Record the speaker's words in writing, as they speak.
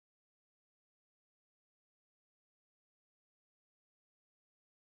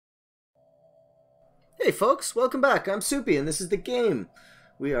Hey folks, welcome back. I'm Soupy and this is the game.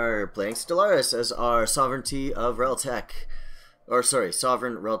 We are playing Stellaris as our Sovereignty of Reltech. Or sorry,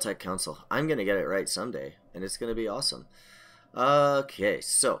 Sovereign Reltech Council. I'm gonna get it right someday, and it's gonna be awesome. Okay,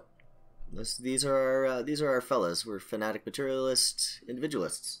 so these are our fellas. We're fanatic materialist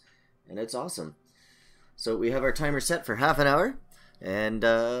individualists, and it's awesome. So we have our timer set for half an hour, and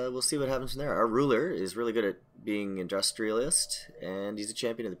we'll see what happens from there. Our ruler is really good at being industrialist, and he's a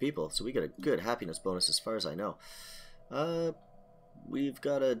champion of the people, so we got a good happiness bonus as far as I know. We've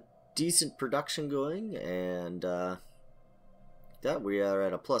got a decent production going, and that we are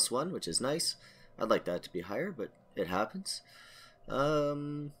at a +1, which is nice. I'd like that to be higher, but it happens.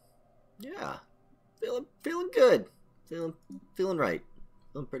 Yeah, feeling good, feeling right,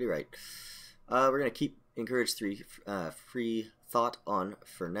 feeling pretty right. We're gonna encourage free thought on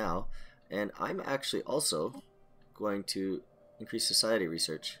for now, and I'm actually also going to increase society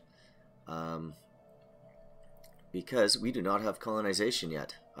research, because we do not have colonization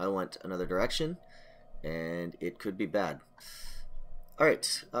yet. I want another direction, and it could be bad.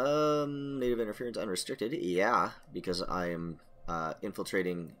 Alright, native interference unrestricted, yeah, because I am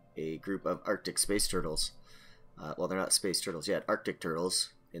infiltrating a group of Arctic space turtles. Well, they're not space turtles yet, Arctic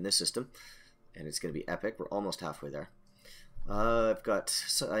turtles in this system, and it's going to be epic. We're almost halfway there. I've got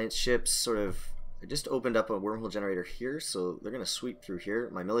science ships sort of... I just opened up a wormhole generator here, so they're going to sweep through here.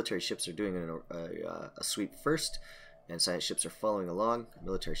 My military ships are doing a sweep first, and science ships are following along.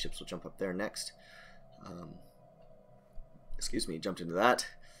 Military ships will jump up there next. Excuse me, jumped into that.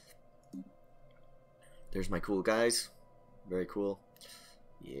 There's my cool guys. Very cool.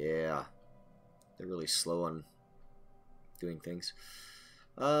 Yeah. They're really slow on doing things.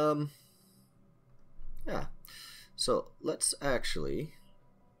 Yeah. So let's actually...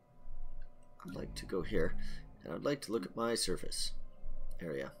 I'd like to go here, and I'd like to look at my surface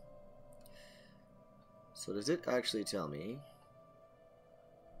area. So does it actually tell me?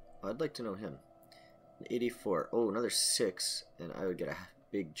 I'd like to know him. 84. Oh, another 6, and I would get a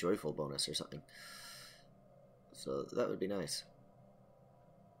big joyful bonus or something. So that would be nice.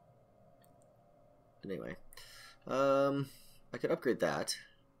 Anyway, I could upgrade that,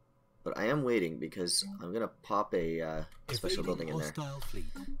 but I am waiting because I'm gonna pop a special building in there. Fleet.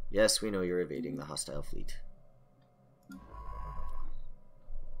 Yes, we know you're evading the hostile fleet.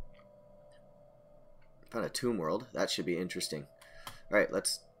 Found a tomb world. That should be interesting. All right,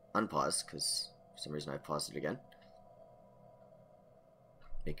 let's unpause because for some reason I paused it again.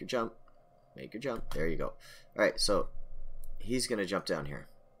 Make your jump. Make your jump. There you go. All right, so he's gonna jump down here.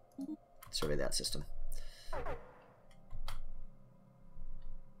 Survey that system.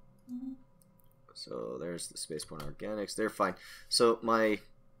 So there's the spaceborne organics. They're fine. So my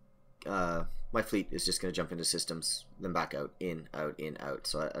fleet is just going to jump into systems, then back out, in, out, in, out.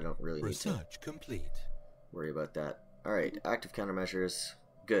 So I don't really need to complete. Worry about that. All right, active countermeasures.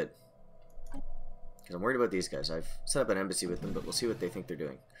 Good. Because I'm worried about these guys. I've set up an embassy with them, but we'll see what they think they're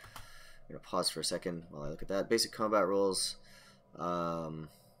doing. I'm going to pause for a second while I look at that. Basic combat rules. I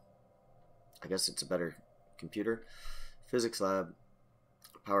guess it's a better computer. Physics lab.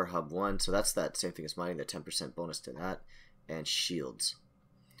 Power Hub 1, so that's that same thing as mining, the 10% bonus to that, and shields.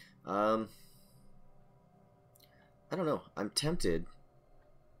 I don't know, I'm tempted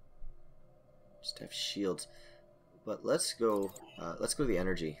just to have shields, but let's go to the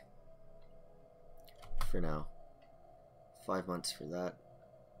energy for now. 5 months for that.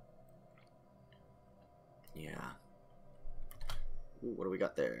 Yeah. Ooh, what do we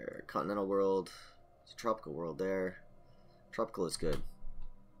got there? Continental world, there's a tropical world there. Tropical is good.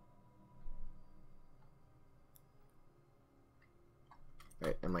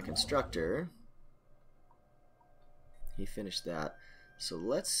 Right, and my constructor, he finished that. So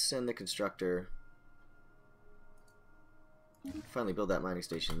let's send the constructor, finally build that mining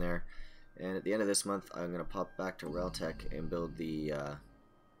station there. And at the end of this month, I'm going to pop back to Reltech and build the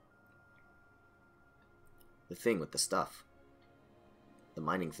thing with the stuff. The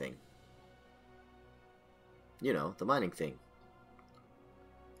mining thing. You know, the mining thing.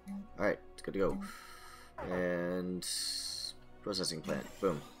 Alright, it's good to go. And... processing plant.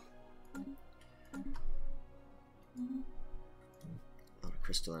 Boom. A lot of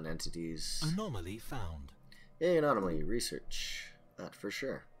crystalline entities. Anomaly found. Yeah, anomaly research. That for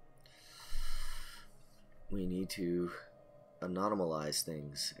sure. We need to anomalize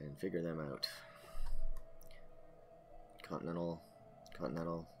things and figure them out. Continental.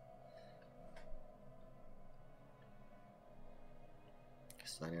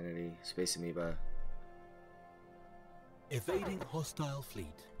 Crystalline entity. Space amoeba. Evading hostile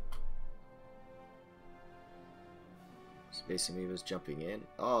fleet. Space amoebas jumping in.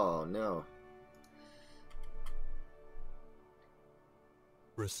 Oh no.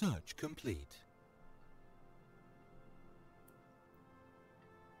 Research complete.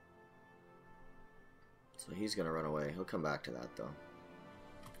 So he's gonna run away. He'll come back to that though.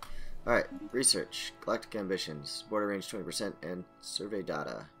 Alright, research. Galactic ambitions. Border range 20% and survey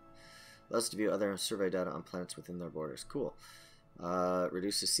data. Allows us to view other survey data on planets within their borders. Cool.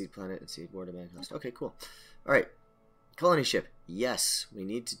 Reduces seed planet and seed war demand cost. Okay, cool. Alright. Colony ship. Yes, we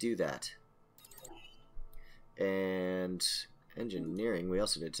need to do that. And engineering, we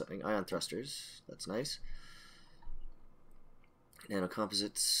also did something. Ion thrusters. That's nice.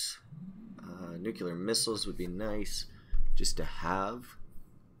 Nanocomposites. Nuclear missiles would be nice just to have.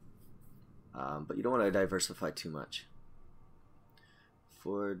 But you don't want to diversify too much.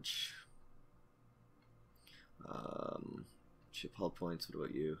 Forge. Ship hull points. What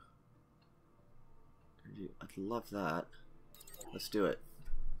about you? I'd love that. Let's do it.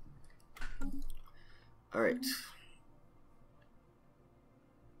 Alright.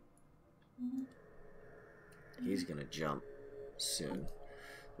 He's gonna jump soon.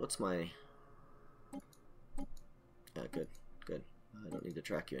 What's my... Yeah, good, good. I don't need to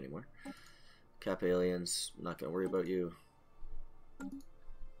track you anymore. Cap aliens, I'm not gonna worry about you.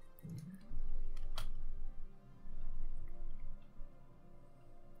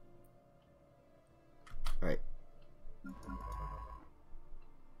 Alright.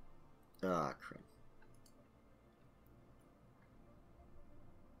 Ah, crap.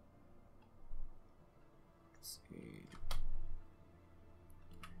 Let's see.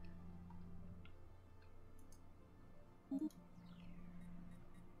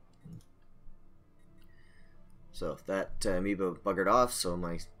 So that amoeba buggered off, so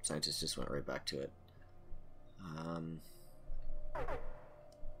my scientist just went right back to it.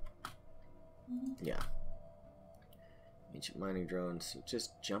 Yeah. Ancient mining drones,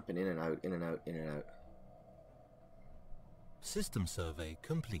 just jumping in and out, in and out, in and out. System survey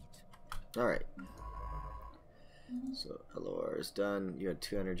complete. Alright. So LOR is done. You had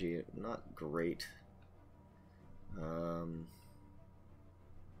 2 energy, not great.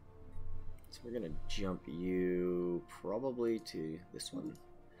 So we're gonna jump you probably to this one,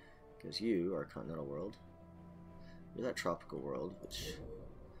 because you are a continental world. You're that tropical world, which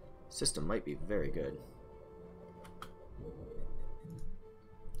system might be very good.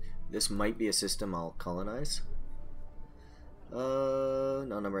 This might be a system I'll colonize. No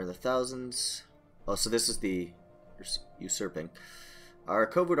number in the thousands. Oh, so this is the usurping. Our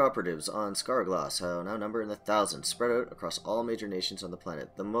covert operatives on Scarglass now number in the thousands, spread out across all major nations on the planet.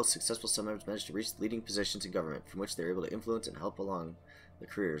 The most successful members managed to reach leading positions in government, from which they are able to influence and help along the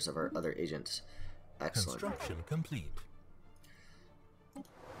careers of our other agents. Excellent. Construction complete.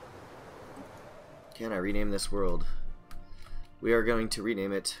 Can I rename this world? We are going to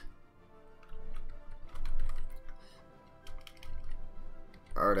rename it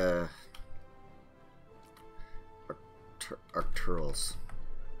Arcturals.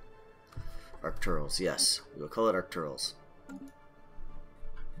 Arcturals, yes. We will call it Arcturals.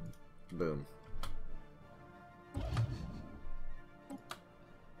 Boom.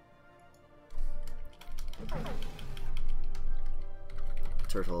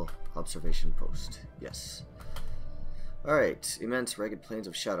 Turtle observation post. Yes. Alright. Immense ragged plains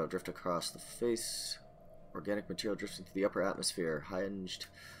of shadow drift across the face. Organic material drifts into the upper atmosphere. Hinged.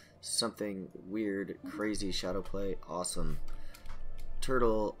 Something weird, crazy shadow play. Awesome.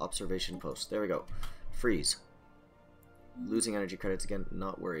 Turtle observation post. There we go. Freeze. Losing energy credits again.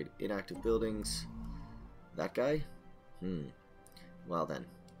 Not worried. Inactive buildings. That guy? Well then.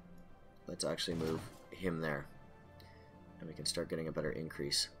 Let's actually move him there. And we can start getting a better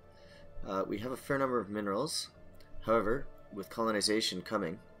increase. We have a fair number of minerals. However, with colonization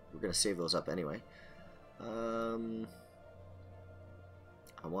coming, we're going to save those up anyway.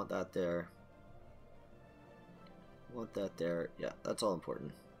 I want that there. I want that there. Yeah, that's all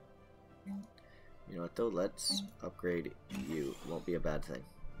important. You know what though? Let's upgrade you. Won't be a bad thing.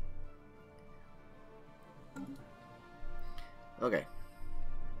 Okay.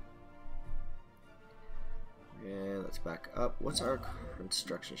 And let's back up. What's our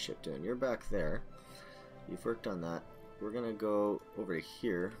construction ship doing? You're back there. You've worked on that. We're gonna go over to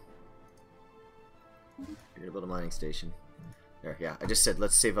here. You're gonna build a mining station. There, yeah. I just said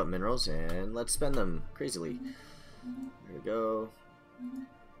let's save up minerals and let's spend them crazily. There we go.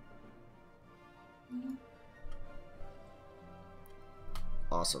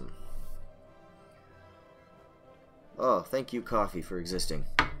 Awesome. Oh, thank you, coffee, for existing.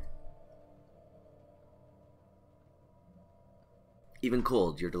 Even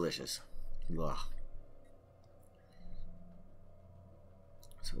cold, you're delicious. Ugh.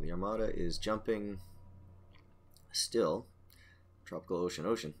 So the Armada is jumping still. Tropical ocean,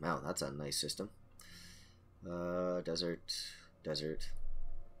 ocean. Wow, that's a nice system. Desert, desert.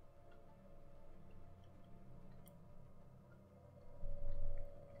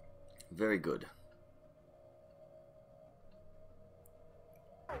 Very good.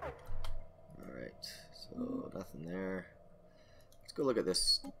 Alright, so nothing there. Let's go look at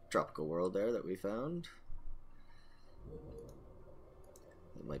this tropical world there that we found.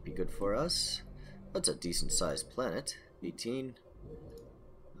 That might be good for us. That's a decent sized planet. 18.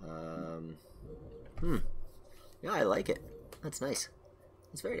 Yeah, I like it. That's nice.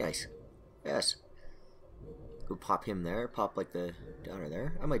 That's very nice. Yes. Go pop him there. Pop like the downer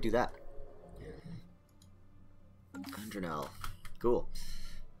there. I might do that. Andronal. Cool.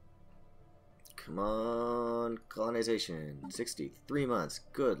 Come on. Colonization. 63 months.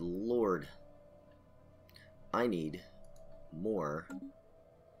 Good lord. I need more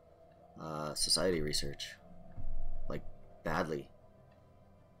society research. Like, badly.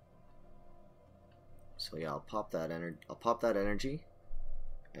 So yeah, I'll pop that energy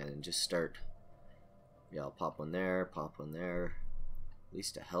and just start. Yeah, I'll pop one there, at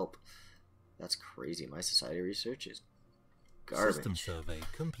least to help. That's crazy. My society research is garbage. System survey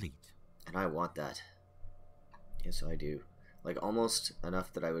complete. And I want that. Yes, I do. Like, almost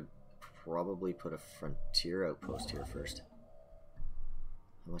enough that I would probably put a frontier outpost here first.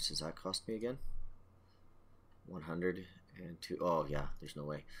 How much does that cost me again? 102. Oh, yeah, there's no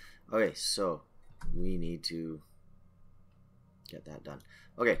way. Okay, so we need to get that done.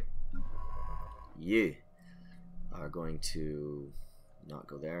 Okay. You are going to not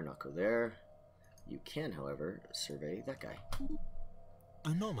go there, not go there. You can, however, survey that guy.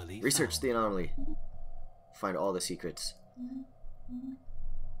 Anomaly Research found. the anomaly. Find all the secrets.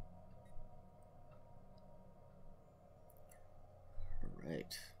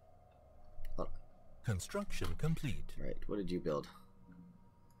 Alright. Oh, Construction complete. right, what did you build?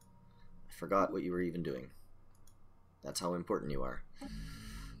 I forgot what you were even doing. That's how important you are.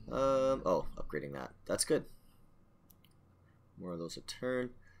 Oh, upgrading that. That's good. More of those a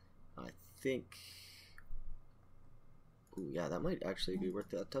turn. I think... Ooh, yeah, that might actually be worth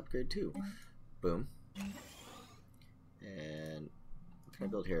that to upgrade too. Boom. And what can I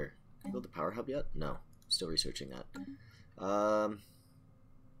build here? Can I build the power hub yet? No. Still researching that.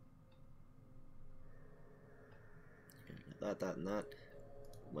 That, and that.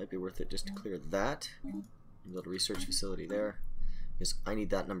 Might be worth it just to clear that. Build a research facility there. Because I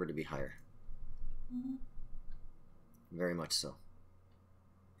need that number to be higher. Very much so.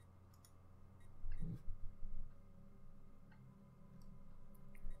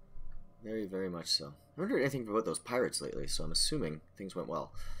 Very, very much so. I haven't heard anything about those pirates lately, so I'm assuming things went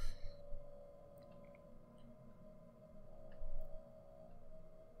well.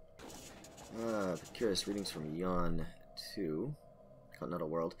 Curious readings from Yon 2. Continental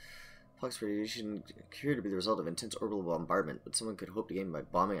World. Flux radiation appeared to be the result of intense orbital bombardment, but someone could hope to gain by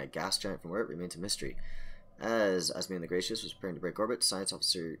bombing a gas giant from where it remains a mystery. As Asmian the Gracious was preparing to break orbit, Science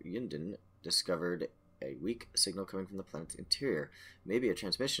Officer Yundin discovered a weak signal coming from the planet's interior. Maybe a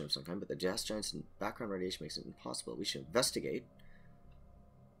transmission of some kind, but the gas giant's background radiation makes it impossible. We should investigate.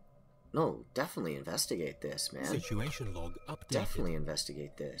 No, definitely investigate this, man. Situation log updated. Definitely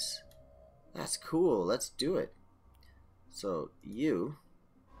investigate this. That's cool. Let's do it. So, you...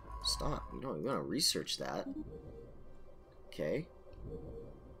 Stop. You want to research that. Okay.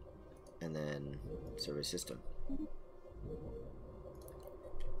 And then survey system.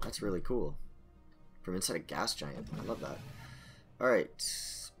 That's really cool. From inside a gas giant. I love that. Alright.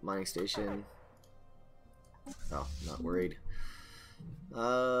 Mining station. Oh, not worried.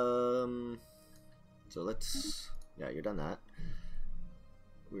 So let's... Yeah, you're done that.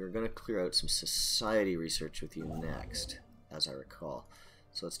 We're going to clear out some society research with you next, as I recall.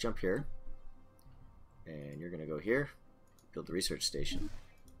 So let's jump here. And you're going to go here. Build the research station.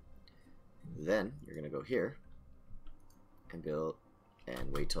 Then you're going to go here. And build...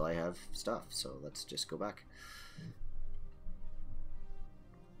 And wait till I have stuff. So let's just go back.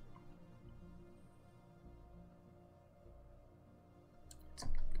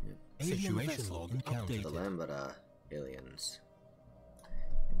 Situation log updated. The Lambda aliens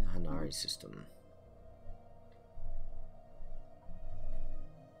in the Hanari system.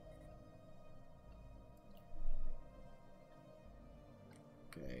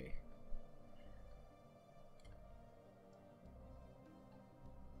 Okay.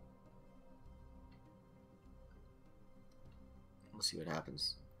 We'll see what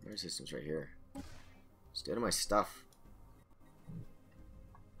happens. My system's right here. Stay out of my stuff.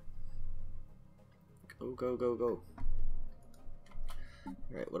 Go, go, go, go.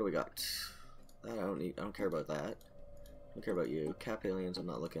 Alright, what do we got? That I don't need. I don't care about that. Don't care about you. Cap aliens, I'm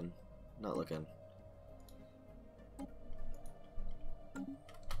not looking. Not looking.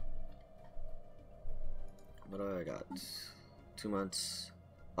 What do I got? 2 months.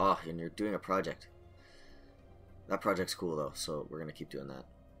 Oh, and you're doing a project. That project's cool though, so we're gonna keep doing that.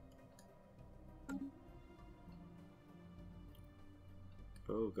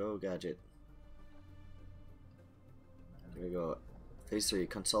 Go, gadget. There we go. Phase 3,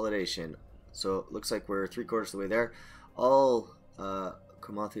 consolidation. So it looks like we're 3/4 of the way there. All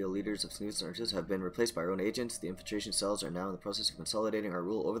Comathial leaders of Snoots and Arches have been replaced by our own agents. The infiltration cells are now in the process of consolidating our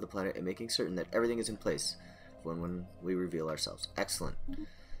rule over the planet and making certain that everything is in place when we reveal ourselves. Excellent.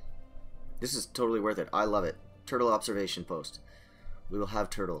 This is totally worth it. I love it. Turtle observation post. We will have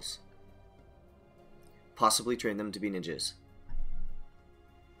turtles. Possibly train them to be ninjas.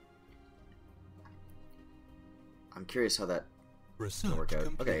 I'm curious how that will work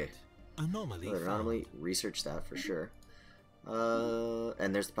out. Okay. Anomaly. Research that for sure.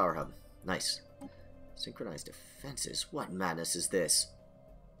 And there's the power hub. Nice. Synchronized defenses. What madness is this?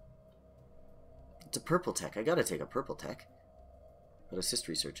 It's a purple tech. I gotta take a purple tech. But assist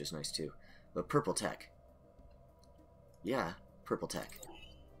research is nice too. But purple tech. Yeah, purple tech.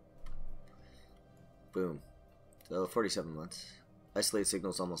 Boom. So 47 months. Isolate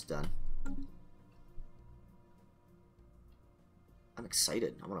signal's almost done. I'm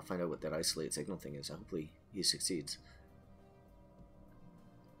excited. I want to find out what that isolate signal thing is. Hopefully he succeeds.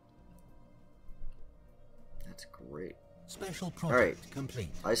 That's great. Special project complete.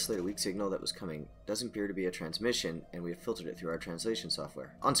 Isolate a weak signal that was coming. Doesn't appear to be a transmission, and we have filtered it through our translation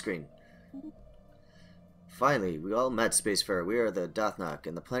software. On screen. Finally, we all met, Spacefarer. We are the Dathnak,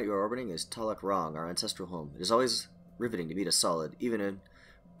 and the planet you are orbiting is Talak Rong, our ancestral home. It is always riveting to meet a solid, even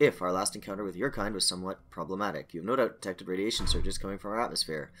if our last encounter with your kind was somewhat problematic. You have no doubt detected radiation surges coming from our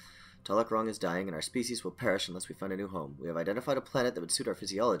atmosphere. Talak Rong is dying, and our species will perish unless we find a new home. We have identified a planet that would suit our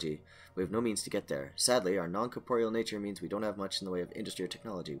physiology. We have no means to get there. Sadly, our non-corporeal nature means we don't have much in the way of industry or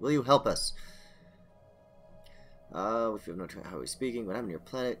technology. Will you help us? If you have no how are we speaking, what happened to your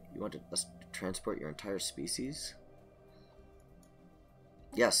planet? You want us to transport your entire species?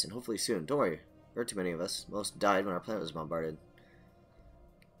 Yes, and hopefully soon. Don't worry. There are too many of us. Most died when our planet was bombarded.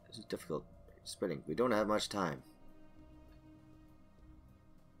 This is difficult. Spreading. We don't have much time.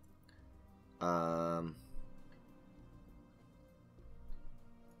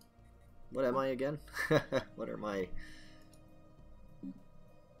 What am I again? What are my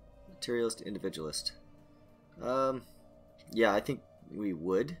materialist, individualist? Yeah, I think we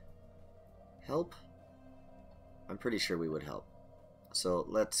would help. I'm pretty sure we would help. So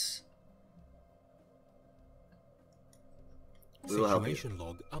let's. We will help you. Situation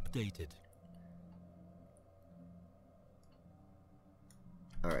log updated.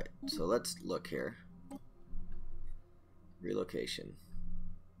 Alright, so let's look here. Relocation.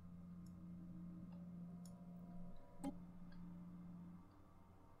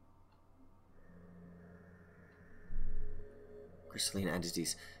 Crystalline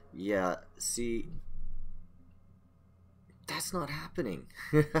entities. Yeah, see, that's not happening.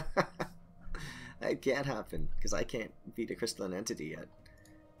 That can't happen, because I can't beat a crystalline entity yet.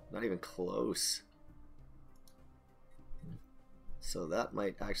 Not even close. So that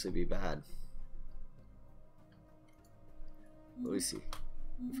might actually be bad. Let me see.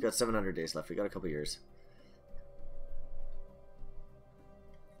 We've got 700 days left. We got a couple years.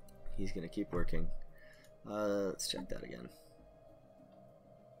 He's gonna keep working. Let's check that again.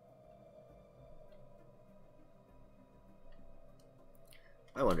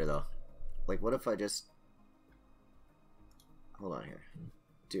 I wonder though, like, what if I just hold on here,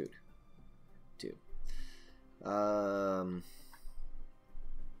 dude. I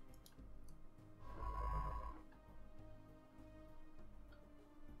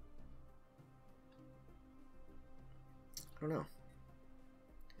don't know.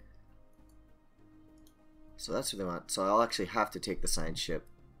 So that's what they want. So I'll actually have to take the science ship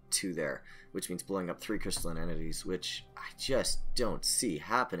to there, which means blowing up 3 crystalline entities, which I just don't see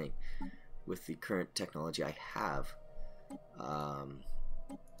happening with the current technology I have.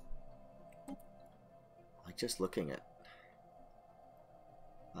 Like, just looking at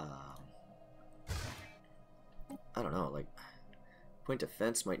I don't know, like, point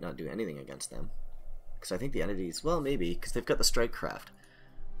defense might not do anything against them, because I think the entities, well, maybe, because they've got the strike craft.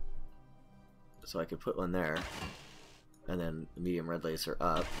 So I could put one there, and then the medium red laser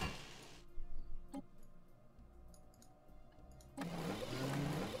up.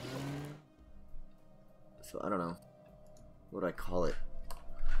 So I don't know. What do I call it?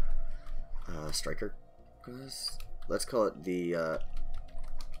 Striker? Let's call it the...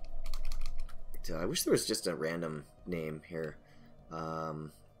 I wish there was just a random name here.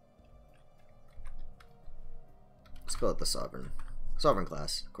 Let's call it the Sovereign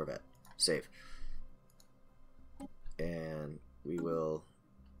class Corvette. Save. And we will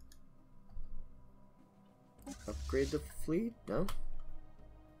upgrade the fleet? No?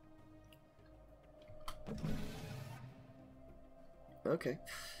 Okay.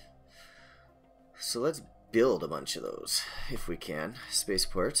 So let's build a bunch of those, if we can.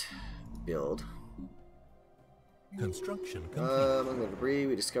 Spaceport. Build. Construction complete. Among the debris,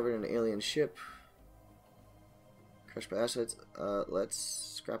 we discovered an alien ship. Crushed by asteroids. Let's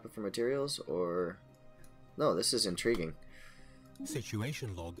scrap it for materials, or... No, this is intriguing.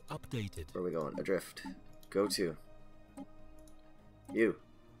 Situation log updated. Where are we going? Adrift. Go to. You.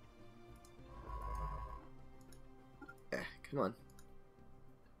 Come on.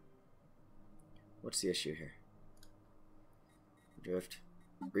 What's the issue here? Adrift.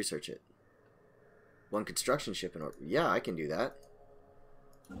 Research it. One construction ship in order. Yeah, I can do that.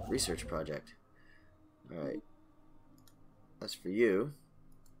 Research project. Alright. That's for you.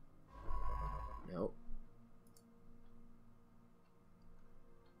 Nope.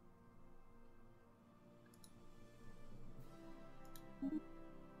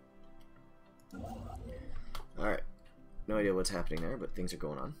 Alright. No idea what's happening there, but things are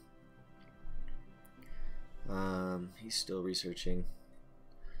going on. He's still researching.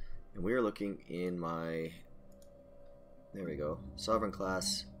 And we're looking in my... There we go. Sovereign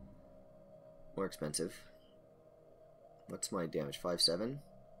class. More expensive. What's my damage? 5.7?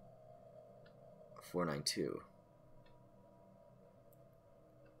 4.92.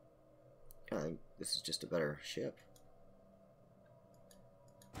 Yeah, I think this is just a better ship.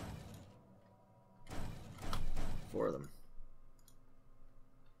 Four of them.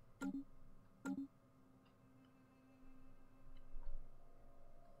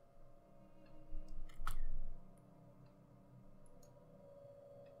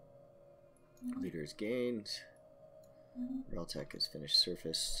 Leaders gained. Realtech has finished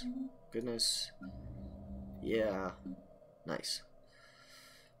surface. Goodness. Yeah. Nice.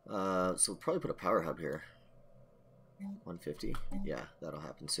 So we'll probably put a power hub here. 150. Yeah, that'll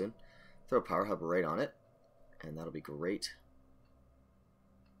happen soon. Throw a power hub right on it, and that'll be great.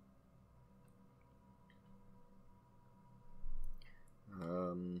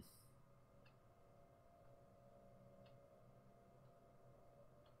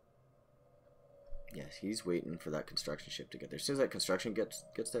 Yes, he's waiting for that construction ship to get there. As soon as that construction gets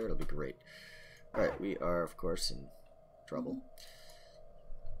there, it'll be great. Alright, we are, of course, in trouble.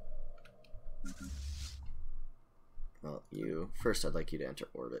 Well, first I'd like you to enter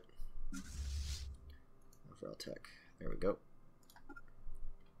orbit. Overall tech. There we go.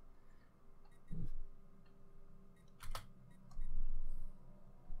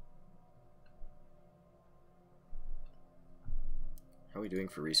 How are we doing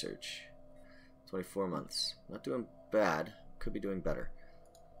for research? 24 months. Not doing bad. Could be doing better.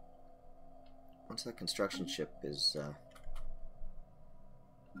 Once that construction ship is...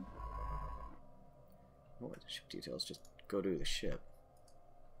 Oh, the ship details. Just go to the ship.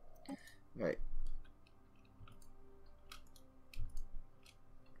 Alright.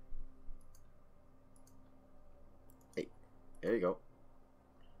 Hey, there you go.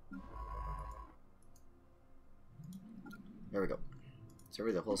 There we go.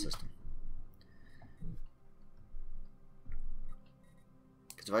 Survey the whole system.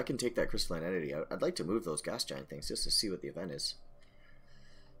 Because if I can take that crystalline entity out, I'd like to move those gas giant things just to see what the event is.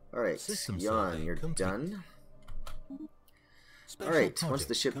 Alright, Jan, you're done. Alright, once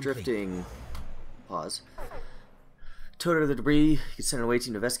the ship drifting... Pause. Total of the debris, you can send an away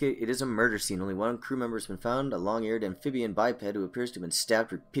team to investigate. It is a murder scene. Only one crew member has been found, a long-eared amphibian biped who appears to have been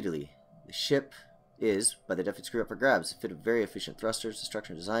stabbed repeatedly. The ship is, by the definite screw up for grabs, fit of very efficient thrusters, the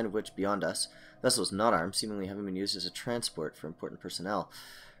structure and design of which beyond us. The vessel is not armed, seemingly having been used as a transport for important personnel.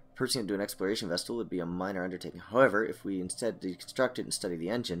 Purchasing it to an exploration vessel would be a minor undertaking. However, if we instead deconstruct it and study the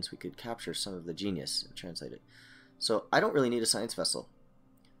engines, we could capture some of the genius and translate it. So I don't really need a science vessel.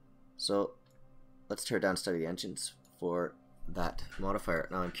 So let's tear down and study the engines for that modifier.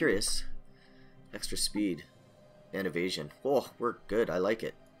 Now I'm curious. Extra speed and evasion. Oh, we're good. I like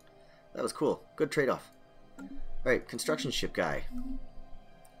it. That was cool. Good trade-off. Alright, construction ship guy.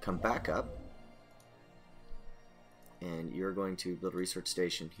 Come back up. And you're going to build a research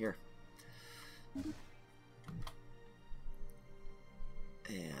station here.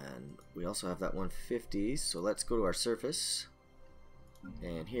 And we also have that 150, so let's go to our surface.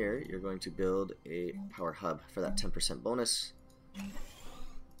 And here, you're going to build a power hub for that 10% bonus.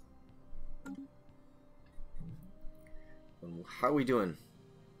 How are we doing?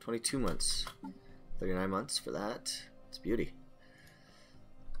 22 months. 39 months for that. It's beauty.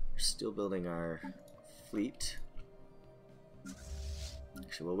 We're still building our fleet.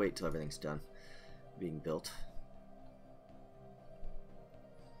 Actually, we'll wait till everything's done being built.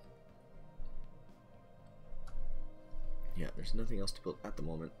 Yeah, there's nothing else to build at the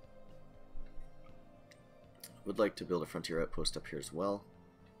moment. Would like to build a frontier outpost up here as well.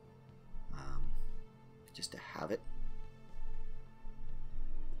 Just to have it.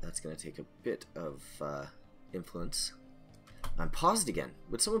 That's going to take a bit of influence. I'm paused again.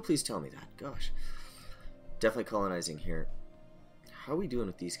 Would someone please tell me that? Gosh. Definitely colonizing here. How are we doing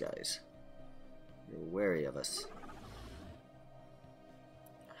with these guys? They're wary of us.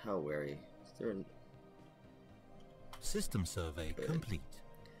 How wary? Is there an... System survey complete.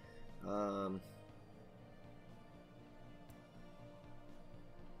 There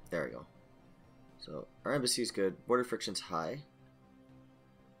we go. So, our embassy is good. Border friction's high.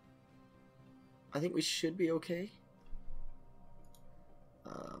 I think we should be okay.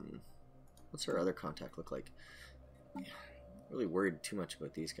 What's our other contact look like? Yeah, really worried too much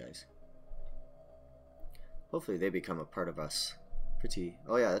about these guys. Hopefully they become a part of us. Pretty...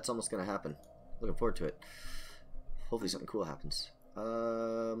 Oh yeah, that's almost going to happen. Looking forward to it. Hopefully something cool happens.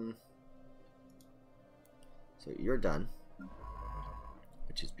 So you're done.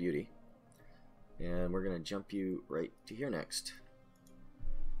 Which is beauty. And we're going to jump you right to here next.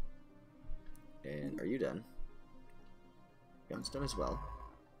 And are you done? Gun's done as well.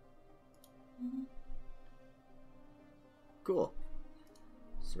 Cool.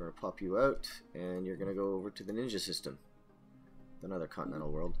 So we're going to pop you out, and you're going to go over to the ninja system. Another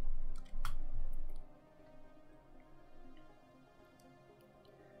continental world.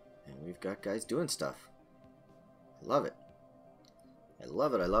 And we've got guys doing stuff. I love it. I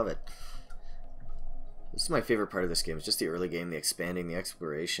love it, I love it. This is my favorite part of this game. It's just the early game, the expanding, the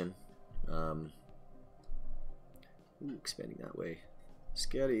exploration. Ooh, expanding that way.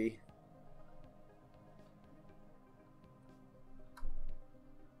 Scary.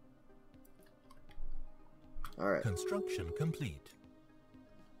 Alright. Construction complete.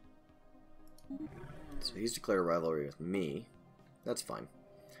 So he's declared a rivalry with me. That's fine.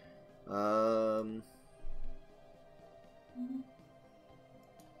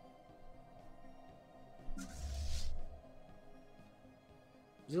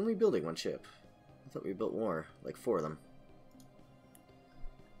 He's only building one ship. I thought we built more, like 4 of them.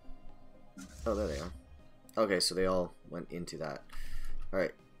 Oh, there they are. Okay, so they all went into that.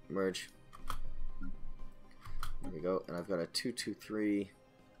 Alright, merge. There we go, and I've got a 2-2-3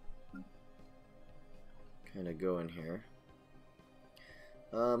 kind of going here.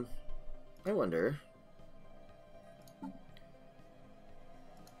 I wonder.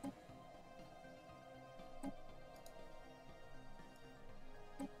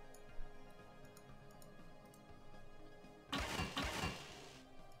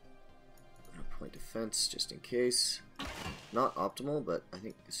 Point defense just in case. Not optimal, but I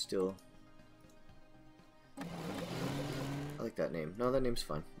think it's still. I like that name. No, that name's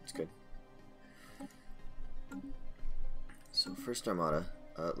fine. It's good. So first armada.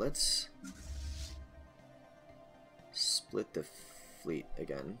 Let's split the fleet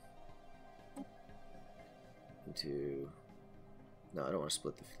again into... No, I don't want to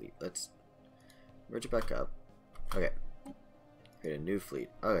split the fleet. Let's merge it back up. Okay. Create a new fleet.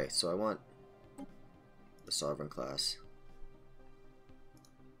 Okay, so I want the Sovereign class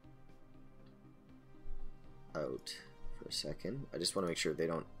out for a second. I just want to make sure they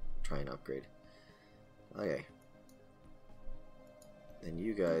don't try and upgrade. Okay. Then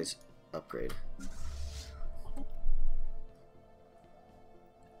you guys upgrade.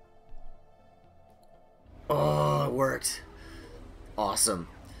 Oh, it worked. Awesome.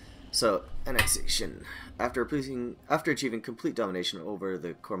 So, annexation. After achieving complete domination over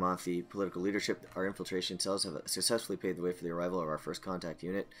the Cormanthi political leadership, our infiltration cells have successfully paved the way for the arrival of our first contact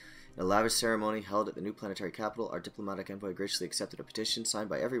unit. In a lavish ceremony held at the new planetary capital, our diplomatic envoy graciously accepted a petition signed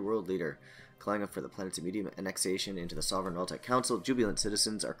by every world leader, calling for the planet's immediate annexation into the Sovereign Vaultec Council. Jubilant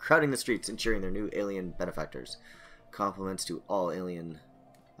citizens are crowding the streets and cheering their new alien benefactors. Compliments to all alien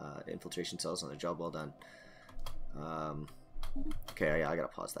infiltration cells on their job well done. Okay, I gotta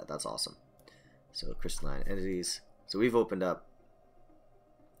pause that. That's awesome. So, crystalline entities. So we've opened up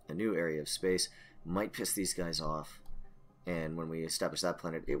a new area of space. Might piss these guys off. And when we establish that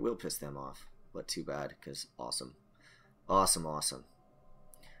planet, it will piss them off. But too bad, because awesome. Awesome, awesome.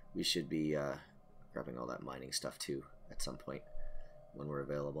 We should be grabbing all that mining stuff too at some point when we're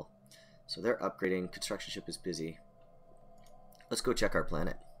available. So they're upgrading. Construction ship is busy. Let's go check our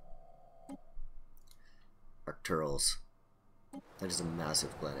planet. Arcturals. That is a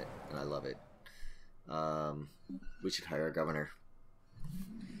massive planet, and I love it. We should hire a governor.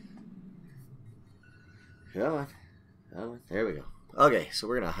 Come on. Oh, there we go. Okay, so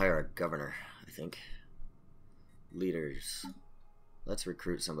we're gonna hire a governor, I think. Leaders. Let's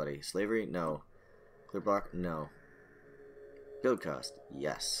recruit somebody. Slavery? No. Clear block? No. Build cost?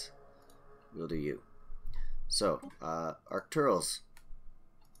 Yes. We'll do you. So, Arcturals.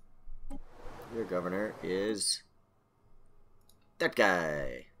 Your governor is that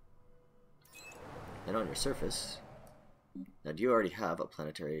guy. And on your surface, now do you already have a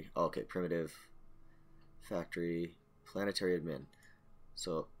planetary? Oh, okay, primitive factory, planetary admin.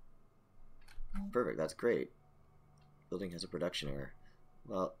 So, perfect. That's great. Building has a production error.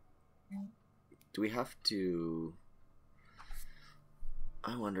 Well, do we have to?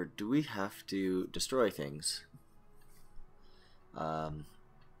 I wonder. Do we have to destroy things?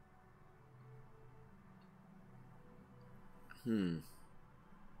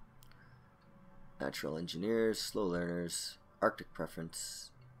 Natural engineers, slow learners, Arctic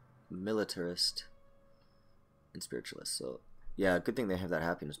preference, militarist, and spiritualist. So, yeah, good thing they have that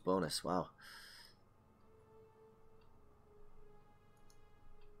happiness bonus. Wow.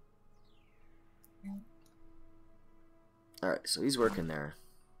 Alright, so he's working there.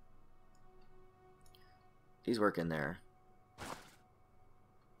 He's working there.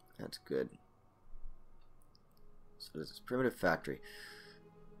 That's good. So this is primitive factory.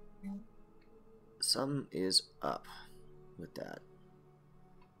 Some is up with that.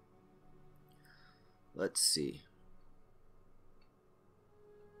 Let's see.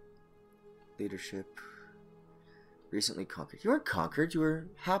 Leadership. Recently conquered. You weren't conquered, you were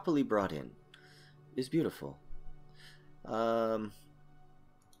happily brought in. It's beautiful. Can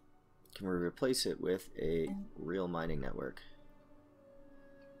we replace it with a real mining network?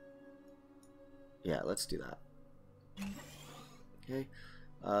 Yeah, let's do that. Okay.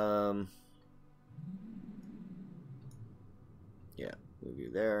 Yeah, move you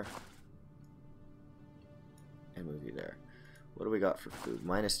there. And move you there. What do we got for food?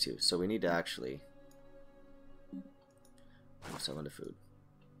 -2. So we need to actually move someone to food.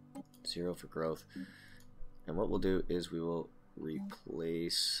 0 for growth. And what we'll do is we will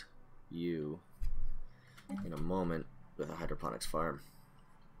replace you in a moment with a hydroponics farm.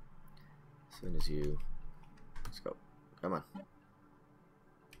 As soon as you... Let's go. Come on.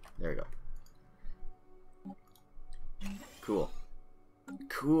 There we go. Cool.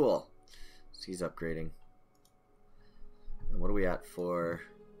 Cool. So he's upgrading. And what are we at for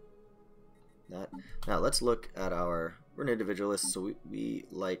that? Now let's look at our... We're an individualist, so we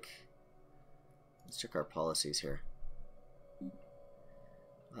like... Let's check our policies here.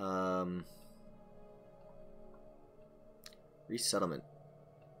 Resettlement.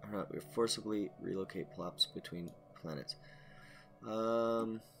 Alright, we forcibly relocate plops between planets.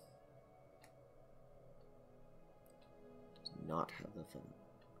 Does not have the fun.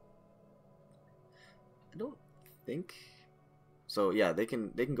 I don't think so. Yeah, they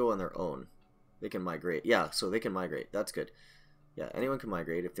can go on their own. They can migrate. Yeah, so they can migrate. That's good. Yeah, anyone can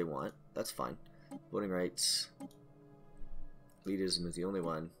migrate if they want. That's fine. Voting rights. Leadism is the only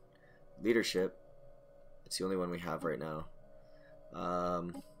one. Leadership. It's the only one we have right now.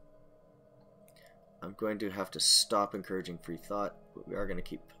 I'm going to have to stop encouraging free thought, but we are going to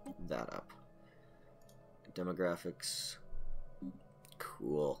keep that up. Demographics.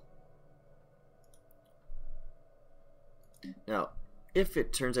 Cool. Now, if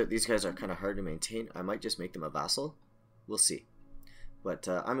it turns out these guys are kind of hard to maintain, I might just make them a vassal. We'll see. But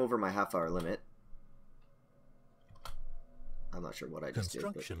I'm over my half-hour limit. I'm not sure what I just did.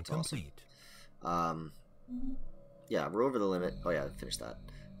 Construction complete. Awesome. Yeah, we're over the limit. Oh yeah, I finished that.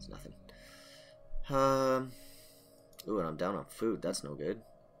 It's nothing. Ooh, and I'm down on food. That's no good.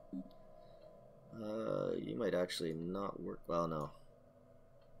 You might actually not work. Well, no.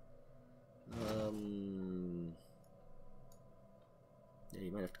 Yeah,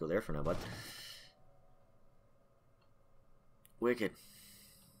 you might have to go there for now, bud. Wicked.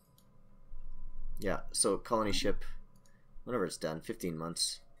 Yeah, so colony ship, whenever it's done, 15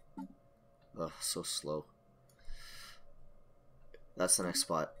 months. Ugh, so slow. That's the next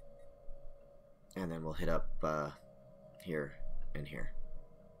spot. And then we'll hit up here and here.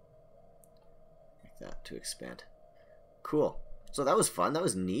 Like that to expand. Cool. So that was fun. That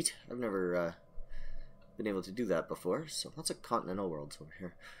was neat. I've never been able to do that before. So lots of continental worlds over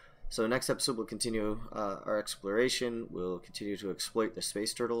here. So next episode we'll continue our exploration. We'll continue to exploit the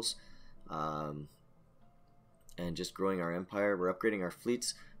space turtles. And just growing our empire. We're upgrading our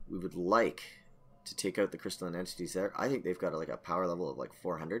fleets. We would like to take out the crystalline entities there. I think they've got like a power level of like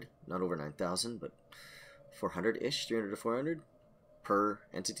 400. Not over 9,000, but 400-ish, 300 to 400 per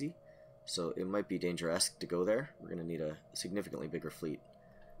entity. So it might be dangerous to go there. We're going to need a significantly bigger fleet.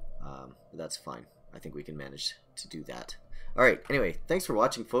 But that's fine. I think we can manage to do that. Alright, anyway, thanks for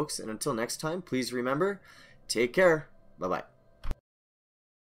watching, folks. And until next time, please remember, take care. Bye-bye.